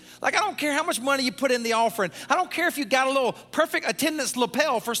is. Like, I don't care how much money you put in the offering. I don't care if you got a little perfect attendance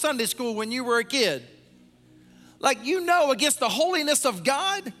lapel for Sunday school when you were a kid. Like, you know, against the holiness of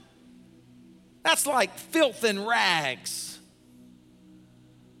God, that's like filth and rags.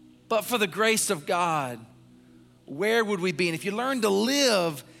 But for the grace of God, where would we be? And if you learn to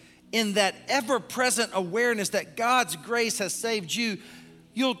live in that ever-present awareness that God's grace has saved you,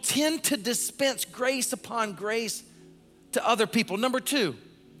 you'll tend to dispense grace upon grace to other people. Number two,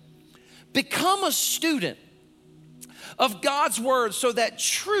 become a student of God's word so that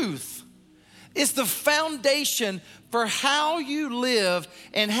truth is the foundation for how you live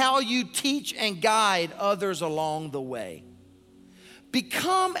and how you teach and guide others along the way.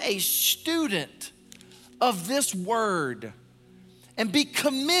 Become a student of this word and be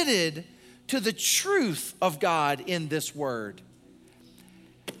committed to the truth of God in this word.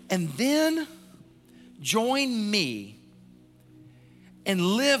 And then join me and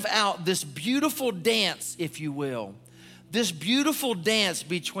live out this beautiful dance, if you will. This beautiful dance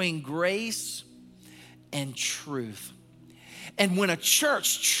between grace and truth. And when a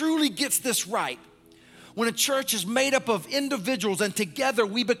church truly gets this right, when a church is made up of individuals and together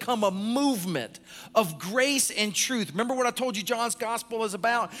we become a movement of grace and truth. Remember what I told you John's gospel is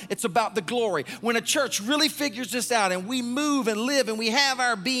about? It's about the glory. When a church really figures this out and we move and live and we have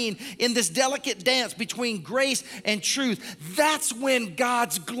our being in this delicate dance between grace and truth, that's when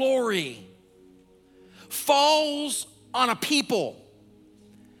God's glory falls on a people.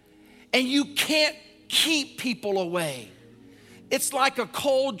 And you can't keep people away. It's like a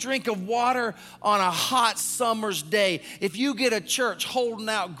cold drink of water on a hot summer's day. If you get a church holding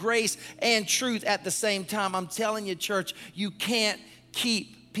out grace and truth at the same time, I'm telling you, church, you can't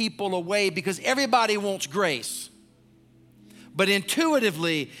keep people away because everybody wants grace. But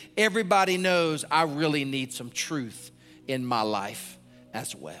intuitively, everybody knows I really need some truth in my life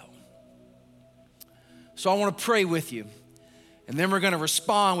as well. So I want to pray with you. And then we're going to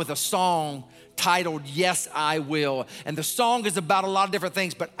respond with a song titled, Yes, I Will. And the song is about a lot of different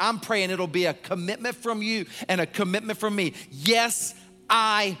things, but I'm praying it'll be a commitment from you and a commitment from me. Yes,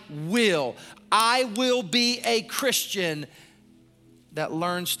 I will. I will be a Christian that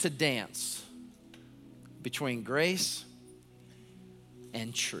learns to dance between grace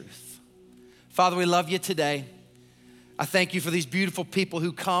and truth. Father, we love you today. I thank you for these beautiful people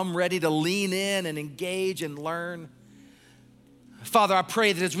who come ready to lean in and engage and learn. Father, I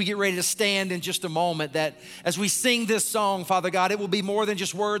pray that as we get ready to stand in just a moment, that as we sing this song, Father God, it will be more than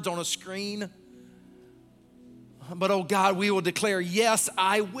just words on a screen. But oh God, we will declare, yes,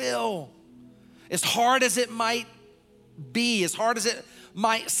 I will. As hard as it might be, as hard as it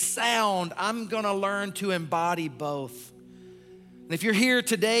might sound, I'm gonna learn to embody both. And if you're here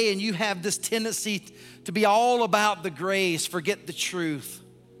today and you have this tendency to be all about the grace, forget the truth,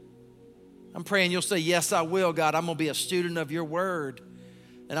 I'm praying you'll say, yes, I will, God. I'm going to be a student of your word,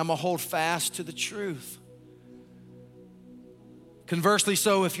 and I'm going to hold fast to the truth. Conversely,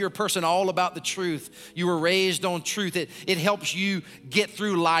 so if you're a person all about the truth, you were raised on truth, it helps you get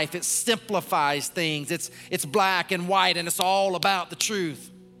through life. It simplifies things. It's black and white, and it's all about the truth.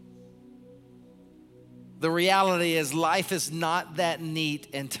 The reality is life is not that neat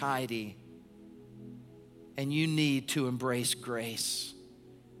and tidy, and you need to embrace grace.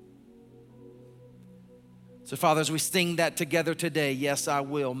 So, Father, as we sing that together today, yes, I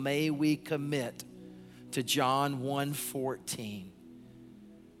will, may we commit to John 1:14.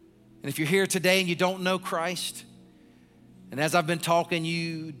 And if you're here today and you don't know Christ, and as I've been talking,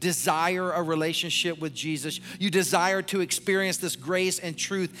 you desire a relationship with Jesus, you desire to experience this grace and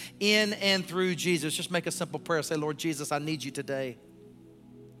truth in and through Jesus, just make a simple prayer. Say, Lord Jesus, I need you today.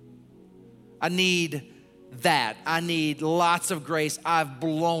 I need that. I need lots of grace. I've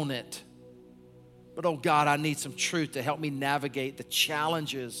blown it. But oh God, I need some truth to help me navigate the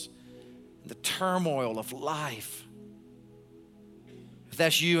challenges and the turmoil of life. If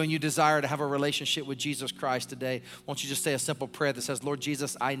that's you and you desire to have a relationship with Jesus Christ today, won't you just say a simple prayer that says, Lord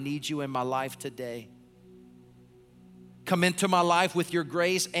Jesus, I need you in my life today. Come into my life with your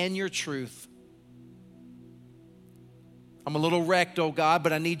grace and your truth. I'm a little wrecked, oh God,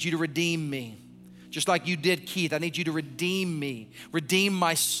 but I need you to redeem me. Just like you did Keith, I need you to redeem me, redeem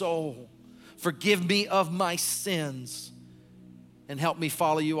my soul. Forgive me of my sins and help me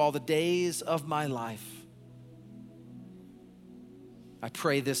follow you all the days of my life. I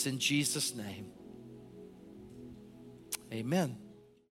pray this in Jesus' name. Amen.